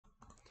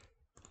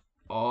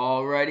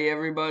Alrighty,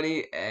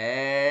 everybody,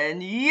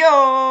 and yo,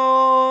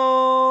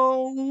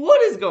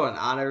 what is going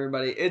on,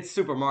 everybody? It's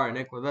Super Mario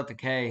Nick without the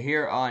K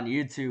here on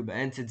YouTube,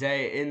 and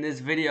today in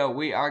this video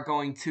we are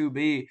going to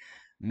be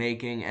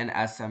making an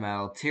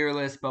SML tier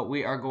list, but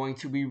we are going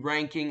to be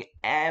ranking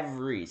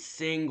every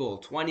single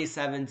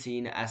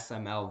 2017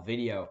 SML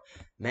video.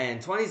 Man,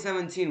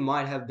 2017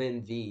 might have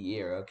been the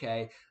year,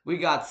 okay? We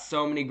got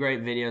so many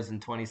great videos in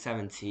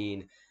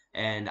 2017.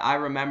 And I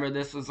remember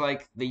this was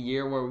like the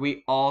year where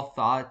we all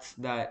thought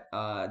that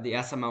the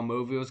SML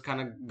movie was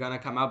kind of gonna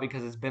come out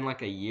because it's been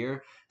like a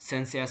year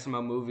since the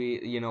SML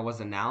movie,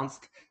 was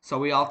announced. So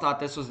we all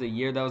thought this was the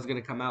year that was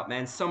gonna come out.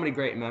 Man, so many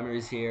great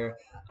memories here,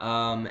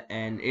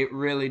 and it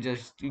really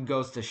just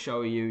goes to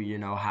show you,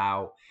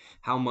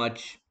 how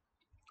much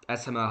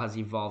SML has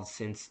evolved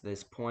since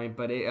this point.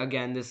 But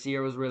again, this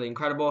year was really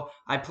incredible.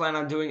 I plan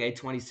on doing a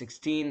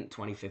 2016,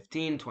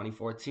 2015,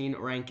 2014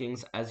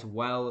 rankings as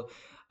well.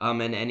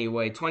 And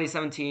anyway,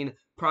 2017,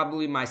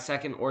 probably my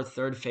second or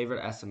third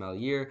favorite SML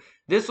year.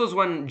 This was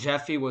when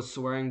Jeffy was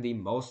swearing the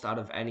most out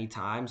of any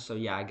time. So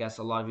yeah, I guess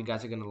a lot of you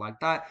guys are going to like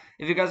that.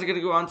 If you guys are going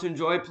to go on to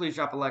enjoy, please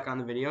drop a like on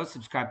the video,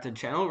 subscribe to the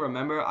channel.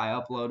 Remember, I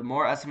upload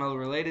more SML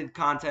related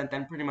content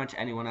than pretty much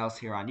anyone else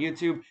here on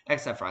YouTube,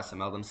 except for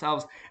SML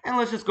themselves. And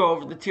let's just go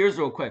over the tiers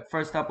real quick.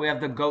 First up, we have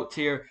the GOAT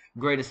tier,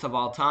 greatest of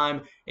all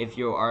time. If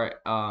you are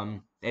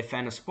a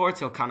fan of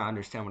sports, you'll kind of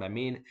understand what I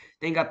mean.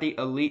 Then you got the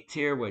elite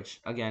tier, which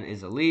again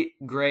is elite,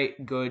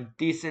 great, good,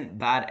 decent,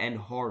 bad, and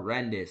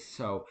horrendous.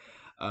 So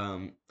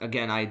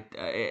again,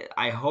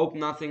 I hope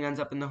nothing ends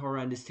up in the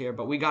horrendous tier,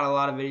 but we got a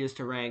lot of videos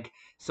to rank,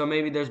 so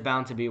maybe there's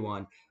bound to be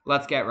one.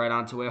 Let's get right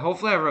onto it.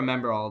 Hopefully I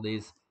remember all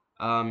these,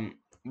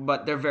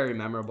 but they're very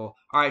memorable.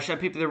 All right, Chef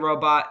Peepee the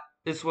Robot.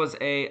 This was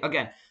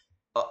again,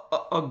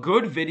 a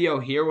good video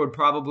here would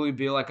probably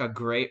be like a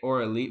great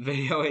or elite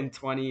video in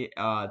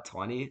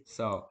 2020.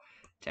 So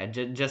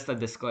just a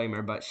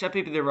disclaimer, but Chef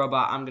Peepee the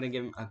Robot, I'm gonna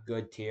give him a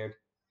good tier.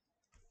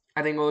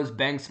 I think it was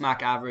bang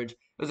smack average.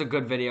 It was a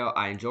good video.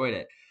 I enjoyed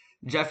it.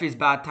 Jeffy's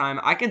Bad Time.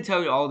 I can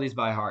tell you all these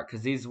by heart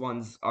because these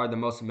ones are the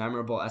most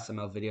memorable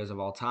SML videos of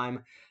all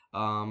time.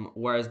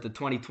 Whereas the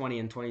 2020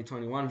 and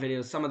 2021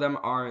 videos, some of them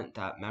aren't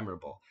that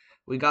memorable.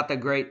 We got the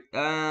great.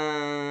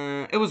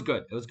 It was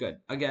good. It was good.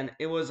 Again,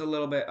 it was a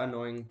little bit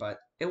annoying, but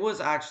it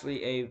was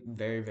actually a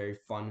very, very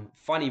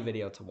funny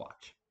video to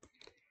watch.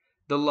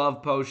 The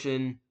Love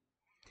Potion.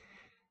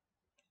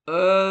 It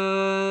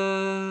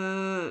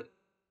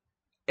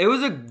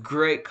was a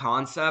great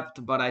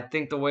concept, but I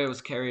think the way it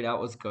was carried out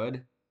was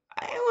good.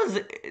 It was,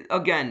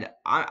 again,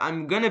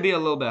 I'm going to be a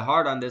little bit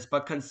hard on this,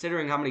 but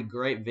considering how many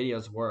great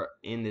videos were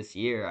in this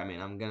year, I mean,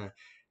 I'm going to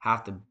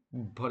have to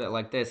put it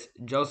like this.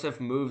 Joseph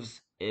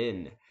Moves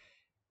In.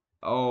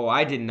 Oh,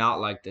 I did not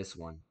like this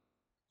one.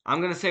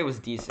 I'm going to say it was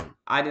decent.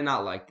 I did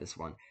not like this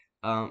one.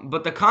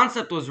 But the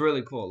concept was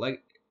really cool.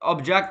 Like,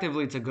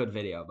 objectively, it's a good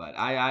video, but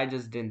I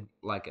just didn't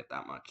like it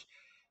that much.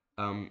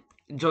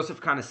 Joseph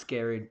kind of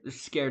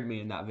scared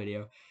me in that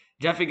video.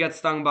 Jeffy gets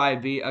stung by a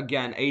bee.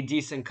 Again, a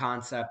decent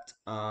concept.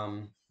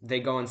 They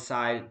go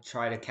inside,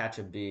 try to catch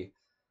a bee.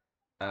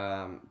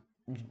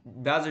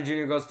 Bowser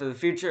Jr. Goes to the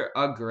Future,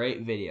 a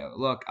great video.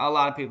 Look, a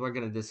lot of people are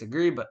going to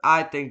disagree, but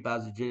I think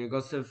Bowser Jr.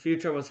 Goes to the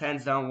Future was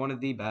hands down one of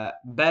the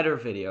better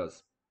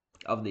videos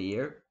of the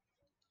year.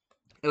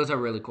 It was a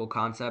really cool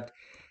concept.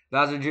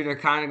 Bowser Jr.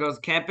 kind of goes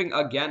camping.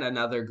 Again,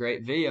 another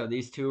great video.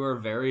 These two are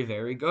very,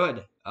 very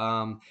good.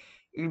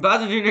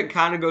 Bowser Jr.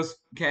 kind of goes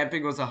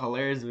camping was a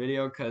hilarious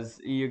video because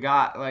you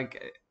got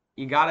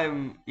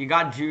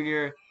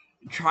Jr.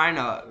 trying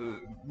to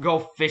go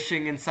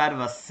fishing inside of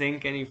a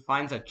sink and he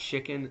finds a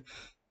chicken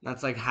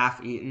that's like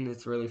half eaten.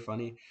 It's really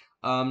funny.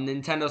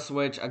 Nintendo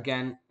Switch,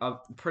 again,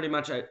 pretty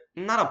much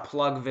not a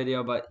plug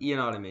video, but you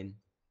know what I mean.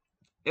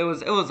 It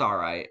was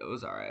alright. It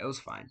was alright. It was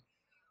fine.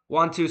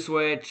 1-2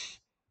 Switch.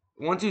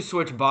 1-2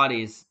 Switch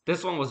bodies.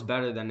 This one was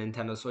better than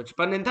Nintendo Switch,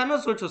 but Nintendo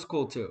Switch was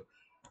cool too.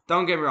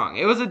 Don't get me wrong.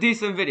 It was a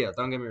decent video.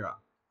 Don't get me wrong.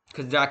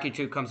 Because Jackie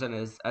Chu comes in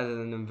as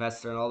an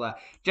investor and all that.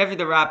 Jeffy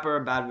the Rapper,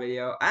 bad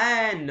video.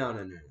 And no.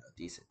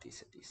 Decent.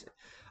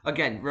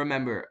 Again,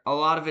 remember, a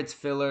lot of it's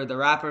filler. The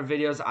Rapper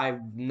videos,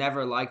 I've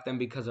never liked them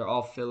because they're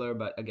all filler.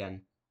 But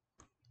again,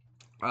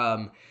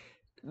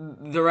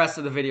 the rest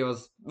of the video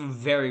was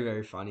very,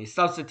 very funny.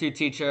 Substitute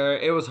Teacher,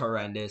 it was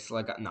horrendous.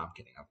 Like, no, I'm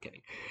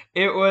kidding.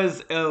 It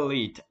was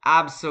elite.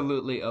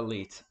 Absolutely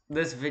elite.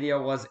 This video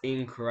was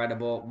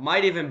incredible.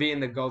 Might even be in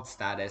the GOAT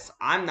status.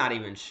 I'm not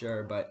even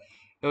sure, but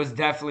it was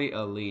definitely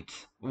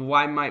elite.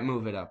 I might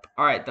move it up.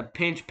 All right, the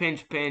pinch.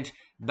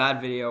 Bad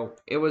video.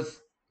 It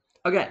was,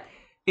 again,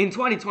 in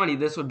 2020,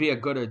 this would be a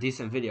good or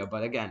decent video,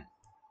 but again,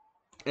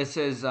 this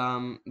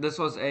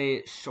was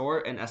a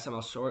short, an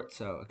SML short,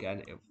 so again,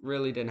 it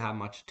really didn't have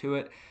much to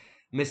it.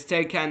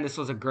 Mistake Ken, this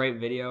was a great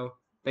video.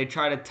 They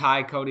try to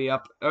tie Cody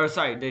up,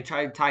 they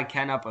try to tie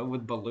Ken up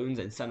with balloons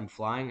and send him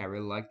flying. I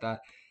really like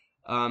that.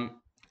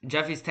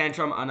 Jeffy's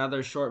Tantrum,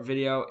 another short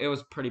video. It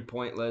was pretty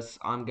pointless,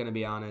 I'm gonna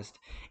be honest.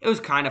 It was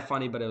kind of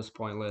funny, but it was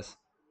pointless.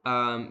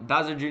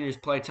 Bowser Jr.'s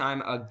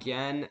Playtime,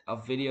 again, a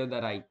video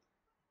that I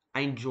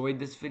enjoyed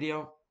this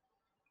video.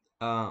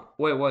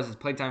 Wait, what was it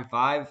Playtime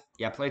 5?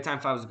 Yeah, Playtime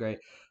 5 was great.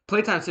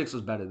 Playtime 6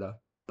 was better though,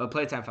 but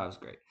Playtime 5 was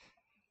great.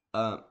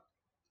 Uh,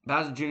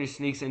 Bowser Jr.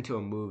 sneaks into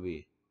a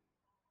movie.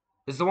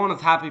 It's the one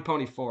with Happy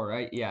Pony 4,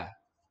 right? Yeah.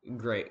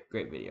 Great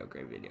video,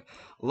 great video.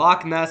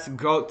 Loch Ness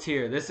GOAT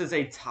tier. This is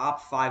a top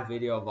 5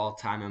 video of all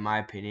time, in my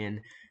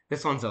opinion.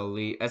 This one's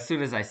elite. As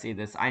soon as I see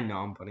this, I know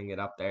I'm putting it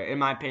up there. In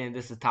my opinion,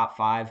 this is top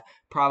 5.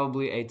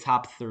 Probably a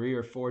top 3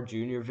 or 4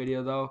 junior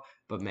video, though.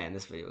 But man,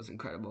 this video is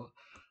incredible.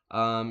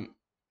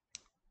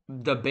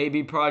 The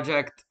Baby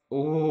Project.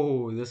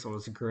 Oh, this one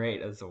was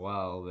great as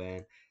well,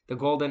 man. The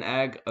Golden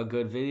Egg, a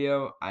good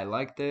video. I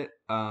liked it.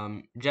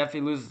 Jeffy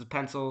loses the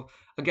pencil.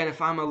 Again,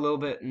 if I'm a little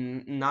bit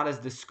not as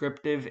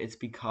descriptive, it's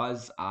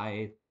because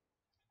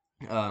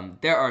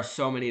there are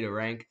so many to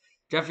rank.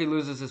 Jeffy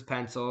loses his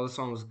pencil. This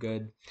one was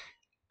good.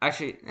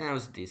 Actually, it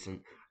was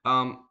decent.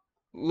 Um,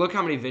 Look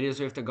how many videos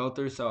we have to go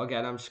through. So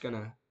again, I'm just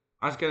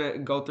gonna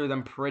go through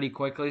them pretty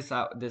quickly,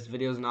 so this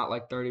video is not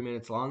like 30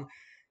 minutes long.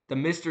 The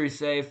mystery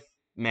safe,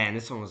 man,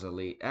 this one was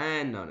elite.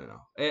 And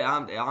no.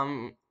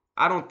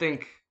 I don't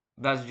think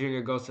Best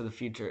Junior Goes to the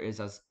Future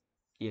is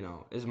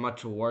is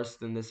much worse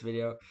than this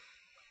video.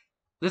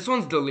 This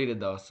one's deleted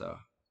though, so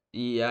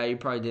yeah, you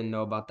probably didn't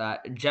know about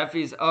that.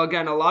 Jeffy's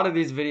again, a lot of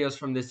these videos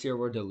from this year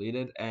were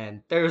deleted,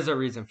 and there's a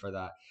reason for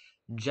that.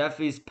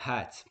 Jeffy's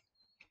pet.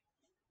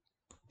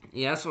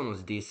 Yeah, this one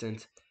was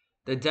decent.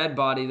 The dead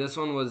body, this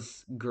one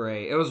was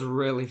great. It was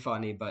really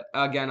funny, but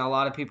again, a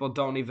lot of people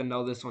don't even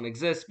know this one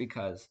exists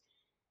because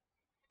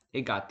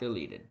it got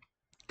deleted.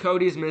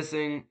 Cody's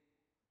missing.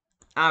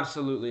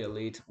 Absolutely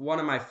elite. One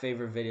of my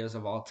favorite videos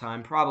of all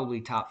time. Probably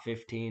top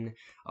 15,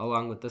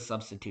 along with the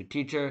substitute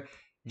teacher.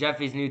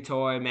 Jeffy's new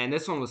toy. Man,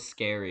 this one was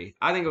scary.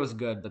 I think it was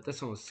good, but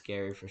this one was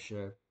scary for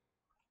sure.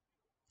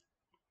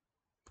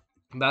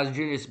 Bowser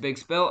Jr.'s Big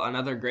Spill,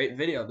 another great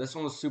video. This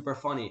one was super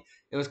funny.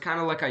 It was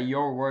kind of like a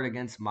your word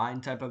against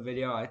mine type of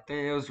video. I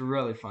think it was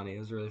really funny. It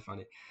was really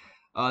funny.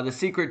 The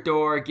Secret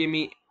Door, give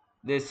me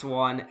this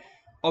one.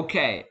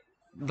 Okay,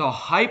 the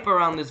hype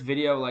around this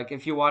video, like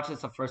if you watch this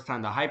the first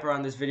time, the hype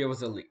around this video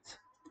was elite.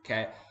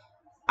 Okay,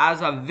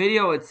 as a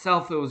video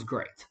itself, it was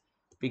great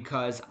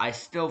because I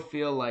still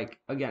feel like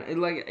again,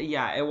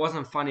 it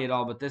wasn't funny at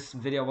all, but this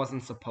video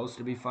wasn't supposed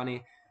to be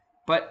funny.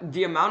 But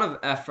the amount of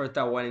effort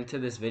that went into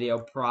this video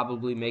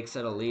probably makes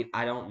it elite.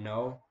 I don't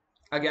know.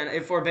 Again,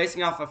 if we're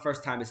basing off of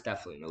first time, it's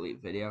definitely an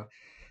elite video.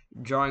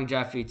 Drawing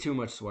Jeffy, too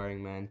much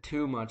swearing, man.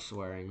 Too much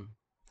swearing.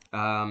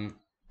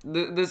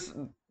 This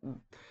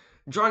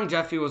drawing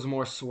Jeffy was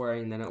more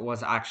swearing than it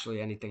was actually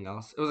anything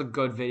else. It was a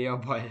good video,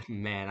 but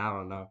man, I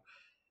don't know.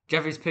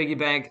 Jeffy's piggy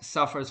bank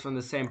suffers from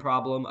the same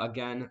problem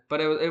again,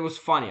 but it was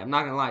funny. I'm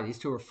not gonna lie, these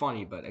two were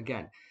funny, but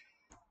again,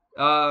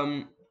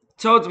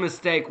 Toad's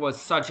mistake was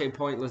such a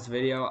pointless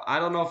video. I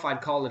don't know if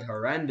I'd call it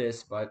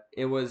horrendous, but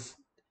it was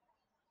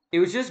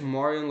just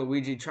Mario and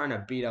Luigi trying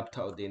to beat up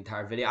Toad the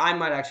entire video. I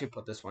might actually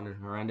put this one in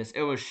horrendous.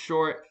 It was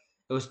short.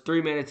 It was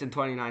 3 minutes and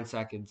 29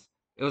 seconds.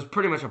 It was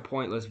pretty much a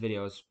pointless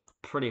video. It was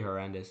pretty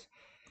horrendous.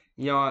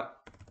 You know what?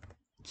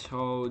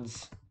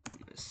 Toad's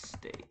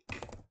mistake.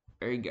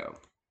 There you go.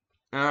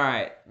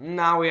 Alright,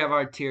 now we have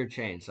our tier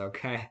change,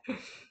 okay?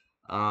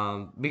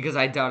 Because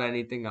I doubt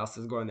anything else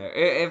is going there.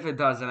 If it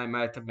does, then I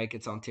might have to make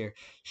its own tier.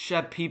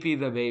 Shep Pee-Pee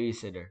the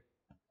babysitter.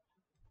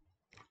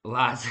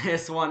 Last,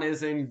 this one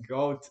is in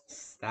GOAT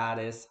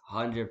status,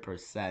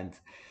 100%.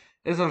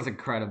 This one's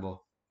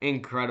incredible.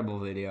 Incredible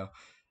video.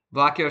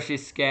 Black Yoshi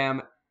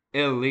scam,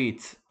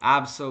 elite.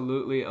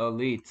 Absolutely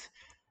elite.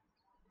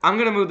 I'm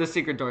going to move the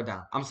secret door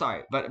down. I'm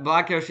sorry. But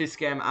Black Yoshi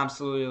scam,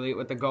 absolutely elite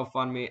with the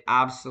GoFundMe.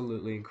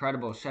 Absolutely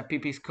incredible. Chef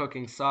Pee-Pee's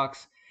cooking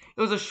sucks.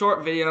 It was a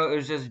short video. It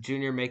was just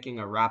Junior making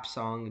a rap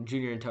song.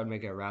 Junior and Toad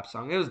making a rap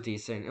song. It was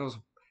decent. It was...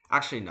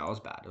 Actually, no, it was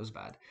bad. It was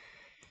bad.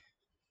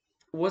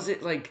 Was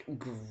it like...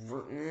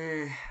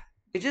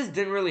 It just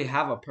didn't really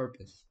have a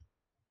purpose.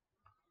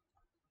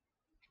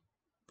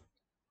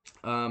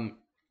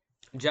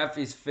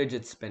 Jeffy's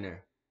fidget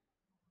spinner.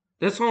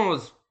 This one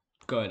was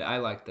good. I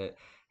liked it.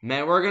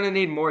 Man, we're gonna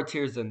need more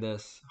tiers than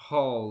this.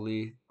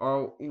 Holy,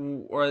 or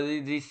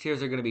these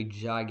tiers are gonna be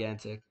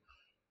gigantic.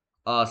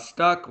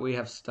 Stuck. We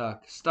have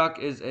stuck. Stuck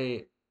was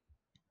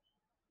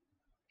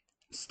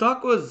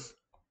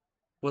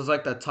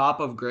like the top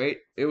of great.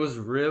 It was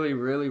really,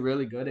 really,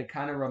 really good. It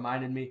kind of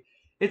reminded me.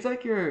 It's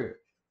like your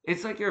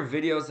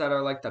videos that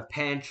are like the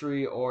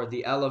pantry or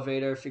the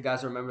elevator. If you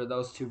guys remember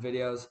those two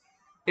videos,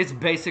 it's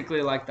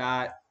basically like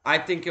that. I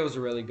think it was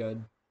really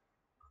good,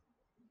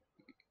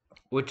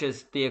 which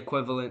is the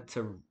equivalent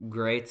to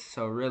great.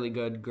 So really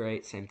good,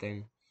 great, same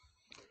thing.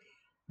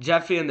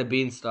 Jeffy and the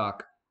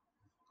Beanstalk.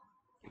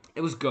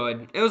 It was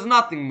good. It was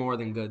nothing more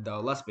than good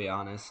though. Let's be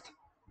honest.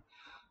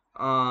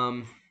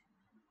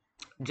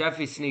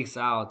 Jeffy sneaks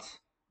out.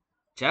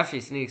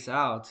 Jeffy sneaks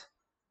out.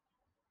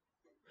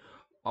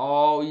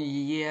 Oh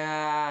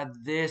yeah,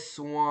 this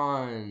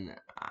one.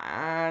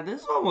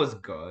 This one was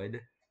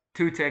good.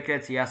 2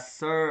 tickets, yes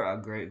sir.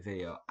 A great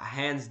video.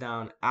 Hands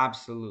down,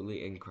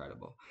 absolutely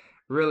incredible.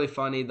 Really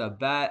funny. The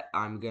bet,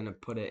 I'm gonna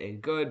put it in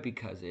good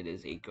because it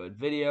is a good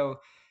video.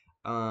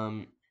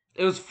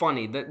 It was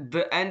funny.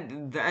 The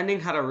ending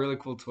had a really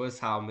cool twist.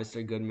 How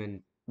Mr.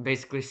 Goodman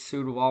basically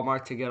sued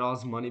Walmart to get all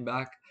his money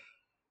back.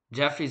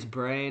 Jeffy's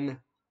brain.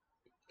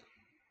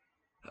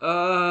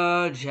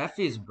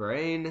 Jeffy's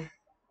brain.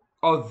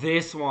 Oh,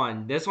 this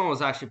one. This one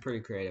was actually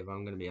pretty creative.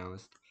 I'm gonna be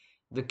honest.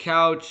 The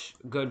couch,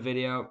 good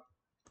video.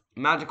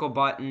 Magical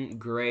button,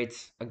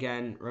 great.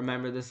 Again,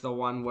 remember this is the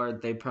one where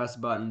they press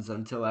buttons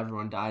until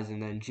everyone dies,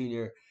 and then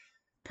Junior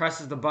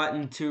presses the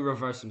button to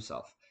reverse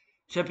himself.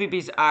 Chef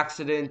Pee-Pee's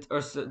accident,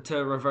 or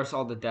to reverse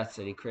all the deaths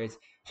that he creates.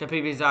 Chef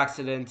Pee-Pee's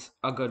accident,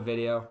 a good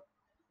video.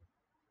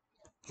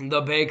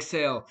 The bake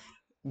sale,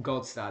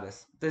 gold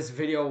status. This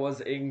video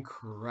was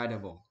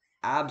incredible.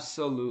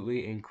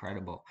 Absolutely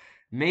incredible.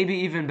 Maybe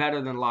even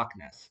better than Loch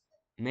Ness.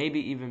 Maybe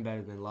even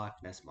better than Loch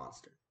Ness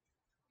Monster.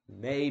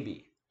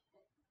 Maybe.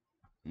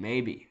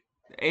 Maybe.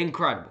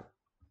 Incredible.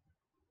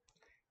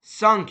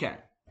 Sunken.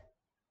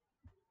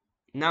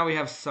 Now we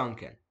have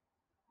Sunken.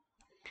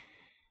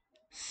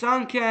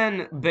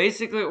 Sunken,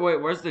 basically,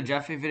 wait, where's the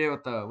Jeffy video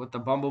with the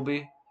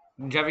bumblebee?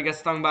 Jeffy gets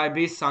stung by a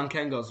bee,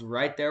 Sunken goes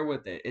right there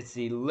with it. It's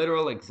the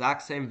literal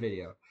exact same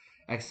video,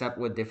 except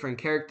with different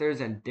characters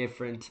and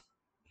different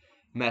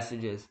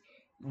messages.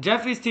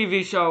 Jeffy's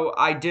TV show,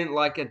 I didn't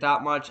like it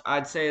that much.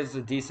 I'd say it's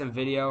a decent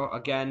video.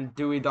 Again,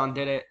 Dewey Don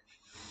did it.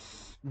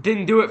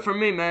 Didn't do it for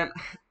me, man.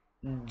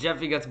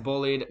 Jeffy gets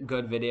bullied,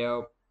 good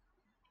video.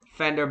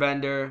 Fender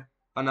Bender,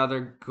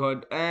 another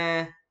good,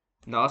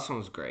 No, this one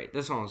was great.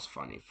 This one was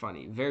funny,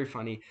 very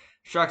funny.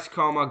 Shrek's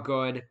Coma,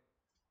 good.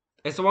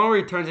 It's the one where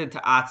he turns into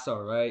Atso,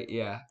 right?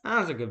 Yeah, that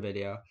was a good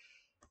video.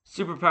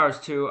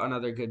 Superpowers 2,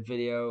 another good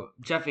video.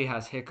 Jeffy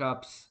has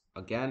hiccups,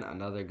 again,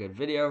 another good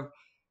video.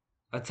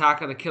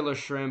 Attack of the Killer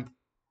Shrimp.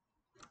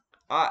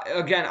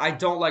 Again, I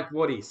don't like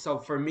Woody, so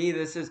for me,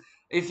 this is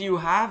if you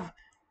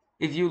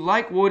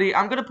like Woody,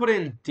 I'm gonna put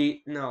in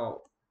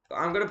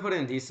I'm gonna put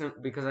in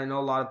decent because I know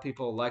a lot of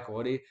people like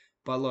Woody.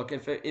 But look,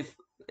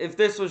 if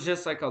this was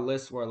just like a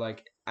list where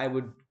like I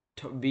would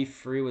be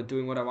free with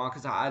doing what I want,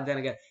 because then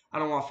again I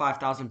don't want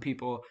 5,000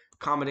 people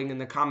commenting in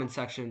the comment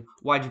section.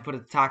 Why'd you put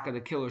Attack of the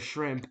Killer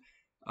Shrimp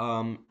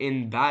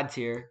in bad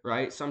tier,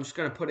 right? So I'm just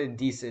gonna put in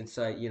decent,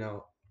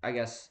 so I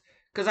guess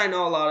because I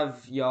know a lot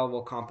of y'all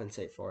will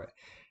compensate for it.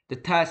 The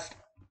test,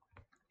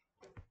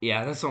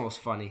 yeah, this one was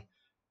funny.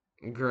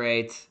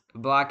 Great.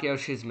 Black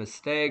Yoshi's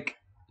mistake.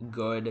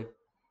 Good.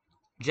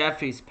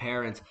 Jeffy's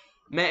parents.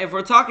 Man, if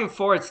we're talking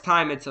for its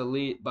time, it's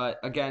elite. But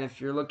again, if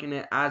you're looking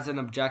at it as an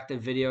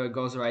objective video, it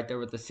goes right there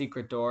with the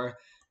secret door.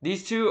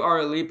 These two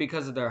are elite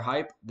because of their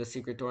hype, the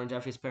secret door and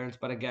Jeffy's parents.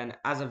 But again,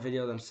 as a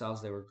video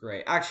themselves, they were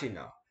great. Actually,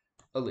 no.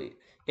 Elite.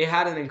 It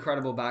had an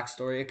incredible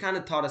backstory. It kind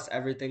of taught us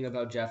everything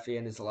about Jeffy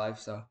and his life.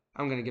 So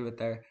I'm going to give it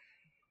there.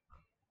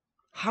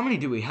 How many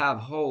do we have?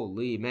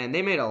 Holy, man.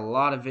 They made a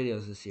lot of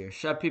videos this year.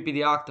 Chef Pee-Pee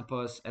the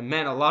Octopus. And,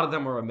 man, a lot of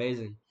them were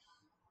amazing.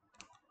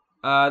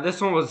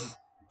 This one was...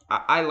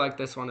 I like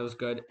this one. It was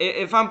good.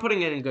 If I'm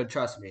putting it in good,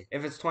 trust me.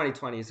 If it's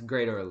 2020, it's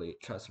great or elite.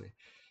 Trust me.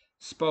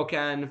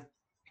 Spokane.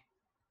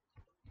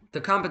 The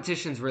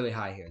competition's really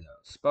high here,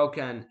 though.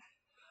 Spokane.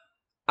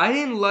 I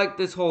didn't like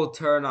this whole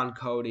turn on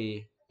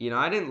Cody.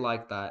 I didn't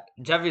like that.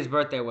 Jeffy's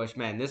birthday wish.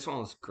 Man, this one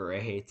was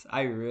great.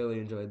 I really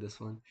enjoyed this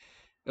one.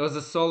 It was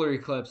a solar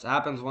eclipse. It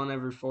happens one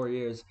every 4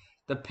 years.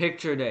 The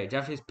picture day.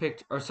 Jeffy's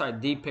picture, or sorry,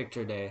 the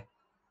picture day.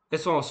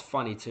 This one was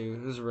funny too.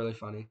 This was really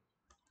funny.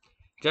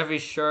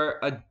 Jeffy's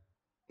shirt,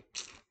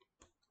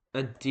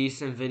 a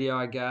decent video,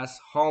 I guess.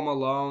 Home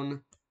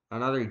Alone,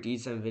 another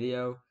decent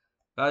video.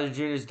 Bowser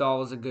Jr.'s doll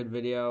was a good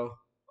video.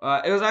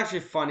 It was actually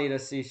funny to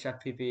see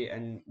Chef Pee-Pee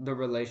and the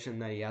relation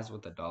that he has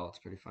with the doll. It's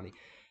pretty funny.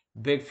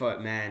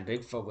 Bigfoot, man,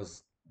 Bigfoot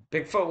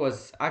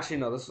was actually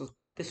no.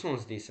 This one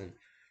was decent.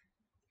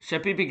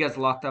 Chef Pee-Pee gets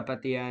locked up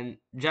at the end.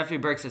 Jeffy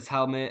breaks his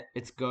helmet.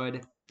 It's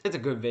good. It's a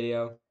good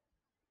video.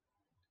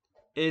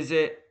 Is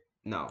it?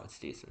 No, it's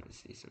decent.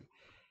 It's decent.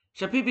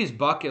 Chef Pee-Pee's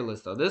bucket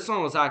list, though. This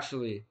one was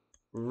actually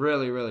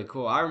really, really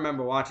cool. I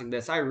remember watching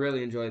this. I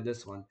really enjoyed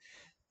this one.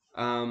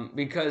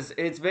 Because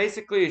it's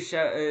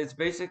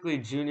basically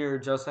Junior,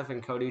 Joseph,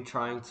 and Cody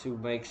trying to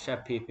make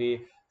Chef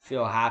Pee-Pee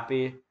feel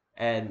happy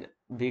and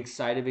be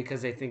excited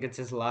because they think it's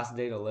his last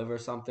day to live or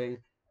something.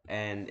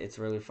 And it's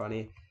really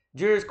funny.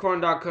 Junior's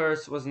corn dog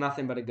curse was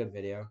nothing but a good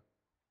video.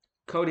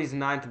 Cody's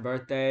 9th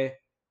birthday.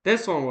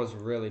 This one was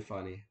really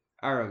funny.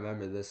 I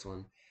remember this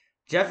one.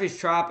 Jeffy's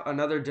Trap,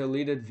 another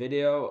deleted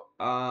video.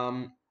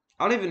 I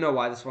don't even know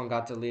why this one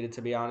got deleted,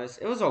 to be honest.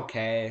 It was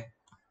okay.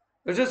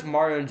 It was just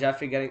Mario and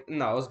Jeffy getting...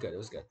 No, it was good. It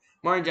was good.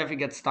 Mario and Jeffy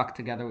get stuck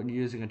together when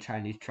using a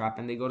Chinese trap,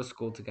 and they go to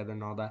school together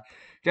and all that.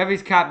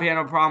 Jeffy's cat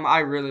piano problem. I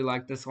really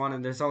like this one,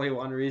 and there's only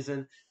one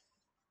reason.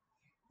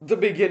 The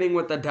beginning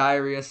with the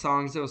diarrhea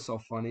songs. It was so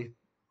funny.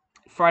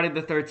 Friday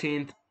the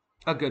 13th,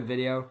 a good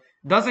video.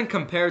 Doesn't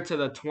compare to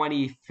the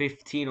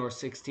 2015 or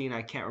 16.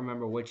 I can't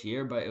remember which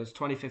year, but it was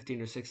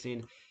 2015 or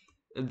 16.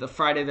 The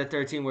Friday the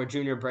 13th where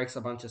Junior breaks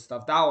a bunch of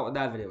stuff.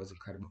 That video was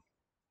incredible.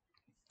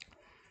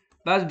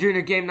 Bowser Jr.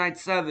 Game Night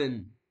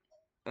 7.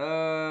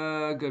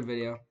 Good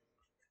video.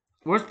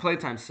 Where's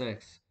Playtime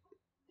 6?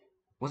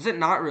 Was it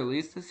not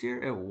released this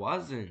year? It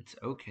wasn't.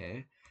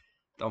 Okay.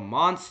 The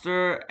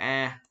Monster,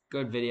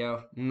 good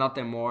video.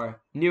 Nothing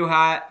more. New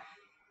hat.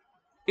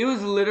 It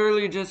was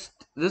literally just,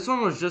 this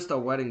one was just a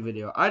wedding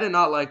video. I did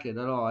not like it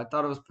at all. I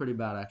thought it was pretty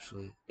bad,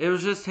 actually. It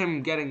was just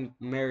him getting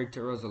married to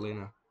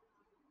Rosalina.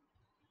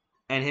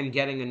 And him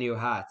getting a new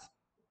hat.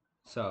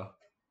 So,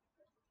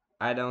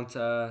 I don't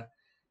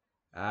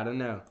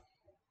know.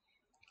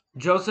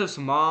 Joseph's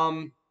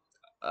mom,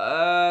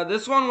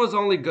 this one was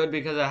only good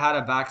because it had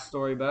a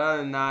backstory, but other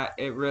than that,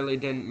 it really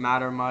didn't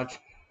matter much.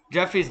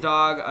 Jeffy's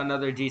dog,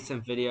 another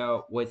decent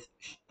video with,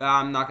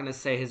 I'm not gonna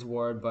say his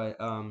word, but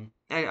I'm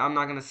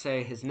not gonna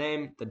say his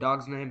name, the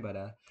dog's name,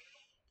 but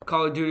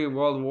Call of Duty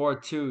World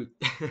War II.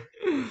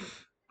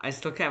 I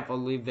still can't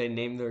believe they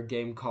named their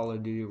game Call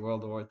of Duty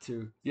World War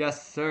II.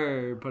 Yes,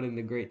 sir, putting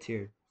the great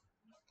tier.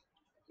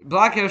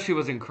 Black Yoshi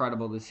was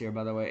incredible this year,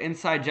 by the way.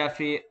 Inside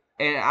Jeffy,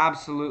 an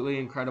absolutely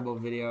incredible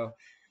video.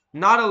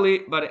 Not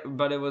elite,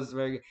 but it was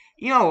very good.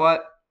 You know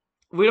what?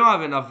 We don't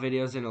have enough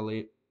videos in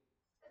elite.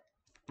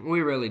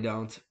 We really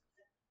don't.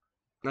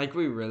 Like,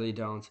 we really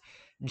don't.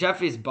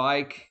 Jeffy's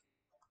bike,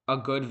 a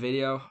good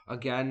video.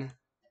 Again,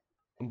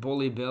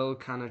 Bully Bill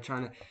kind of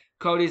trying to...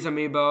 Cody's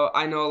amiibo.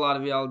 I know a lot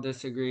of y'all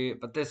disagree,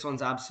 but this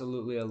one's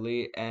absolutely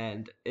elite,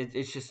 and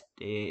it's just...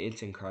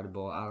 It's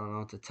incredible. I don't know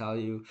what to tell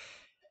you.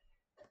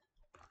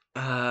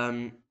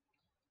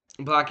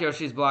 Black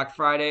Yoshi's Black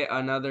Friday,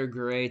 another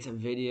great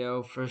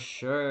video for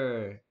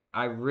sure.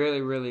 I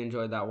really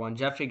enjoyed that one.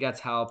 Jeffy gets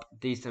help,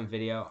 decent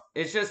video.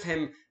 It's just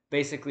him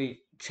basically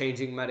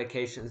changing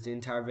medications the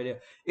entire video.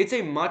 It's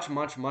a much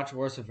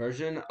worse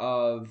version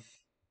of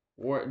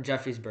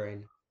Jeffy's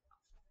brain.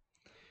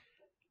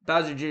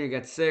 Bowser Jr.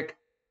 gets sick.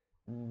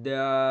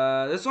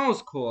 This one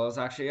was cool. It was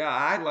actually, yeah,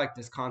 I like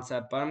this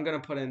concept, but I'm gonna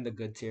put in the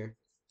good tier.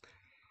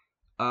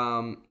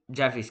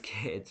 Jeffy's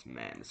kids,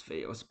 man, this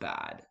video was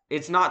bad.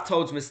 It's not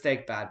Toad's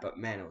mistake bad, but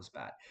man, it was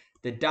bad.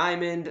 The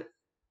diamond,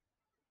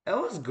 it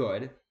was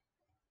good.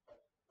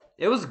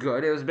 It was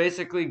good. It was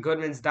basically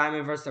Goodman's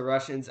diamond versus the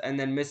Russians, and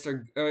then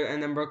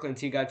and then Brooklyn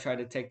T guy tried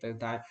to take the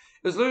diamond.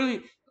 It was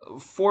literally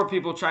 4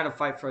 people trying to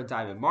fight for a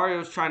diamond. Mario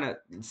was trying to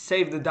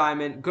save the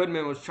diamond.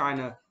 Goodman was trying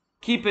to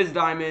keep his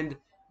diamond.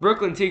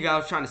 Brooklyn T guy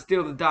was trying to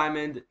steal the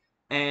diamond,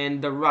 and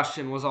the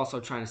Russian was also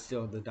trying to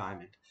steal the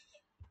diamond.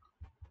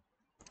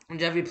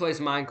 Jeffy plays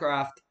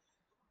Minecraft.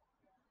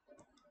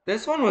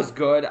 This one was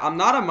good. I'm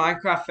not a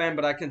Minecraft fan,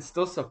 but I can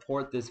still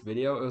support this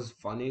video. It was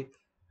funny.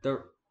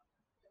 The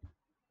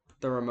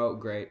remote,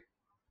 great.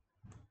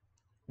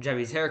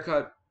 Jeffy's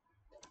haircut,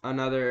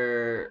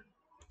 another,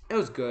 it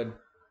was good.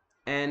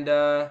 And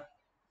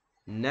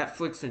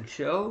Netflix and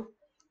chill,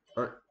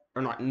 or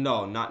not?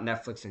 No, not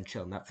Netflix and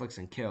chill. Netflix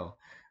and kill.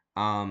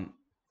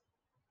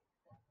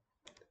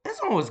 This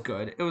one was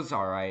good. It was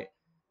all right.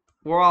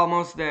 We're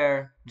almost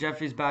there.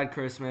 Jeffy's Bad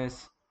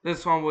Christmas.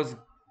 This one was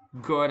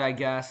good, I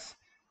guess.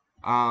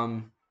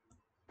 And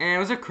it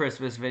was a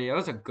Christmas video. It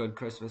was a good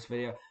Christmas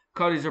video.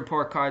 Cody's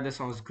report card. This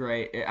one was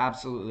great. It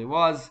absolutely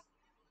was.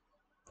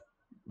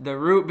 The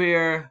root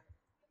beer.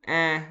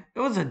 It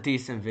was a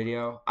decent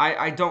video.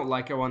 I don't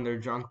like it when they're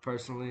drunk,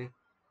 personally.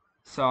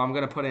 So I'm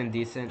going to put in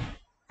decent.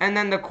 And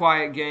then the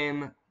quiet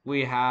game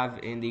we have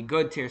in the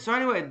good tier. So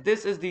anyway,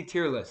 this is the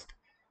tier list.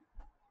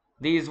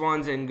 These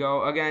ones and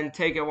go. Again,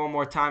 take it one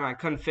more time. I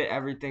couldn't fit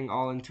everything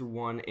all into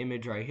one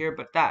image right here.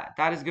 But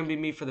that is going to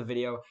be me for the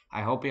video.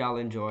 I hope y'all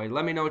enjoyed.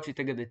 Let me know what you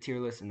think of the tier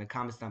list in the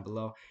comments down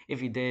below.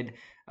 If you did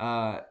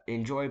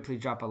enjoy, please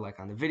drop a like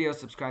on the video.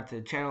 Subscribe to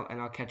the channel. And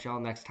I'll catch y'all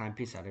next time.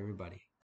 Peace out, everybody.